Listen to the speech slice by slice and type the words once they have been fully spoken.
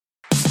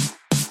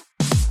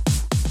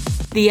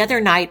The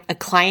other night, a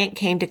client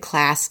came to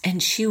class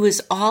and she was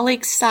all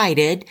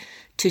excited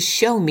to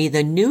show me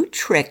the new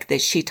trick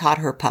that she taught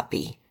her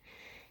puppy.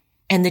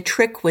 And the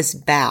trick was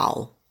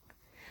bow.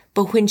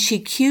 But when she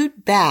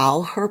cued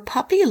bow, her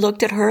puppy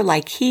looked at her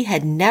like he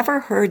had never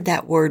heard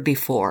that word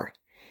before.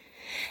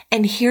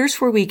 And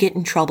here's where we get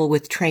in trouble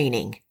with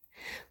training.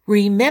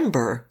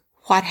 Remember,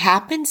 what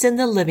happens in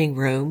the living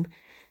room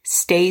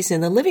stays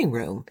in the living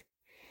room.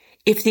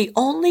 If the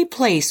only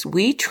place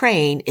we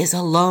train is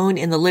alone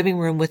in the living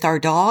room with our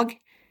dog,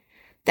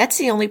 that's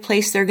the only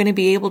place they're going to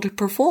be able to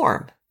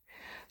perform.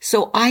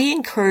 So I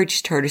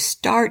encouraged her to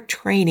start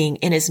training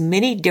in as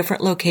many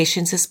different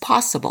locations as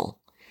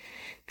possible.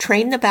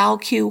 Train the bow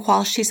cue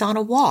while she's on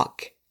a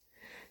walk.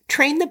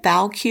 Train the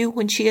bow cue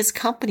when she has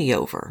company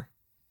over.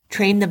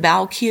 Train the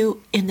bow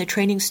cue in the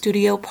training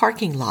studio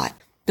parking lot.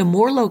 The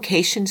more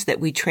locations that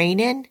we train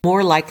in,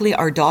 more likely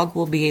our dog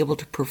will be able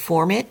to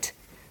perform it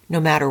no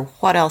matter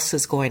what else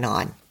is going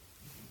on.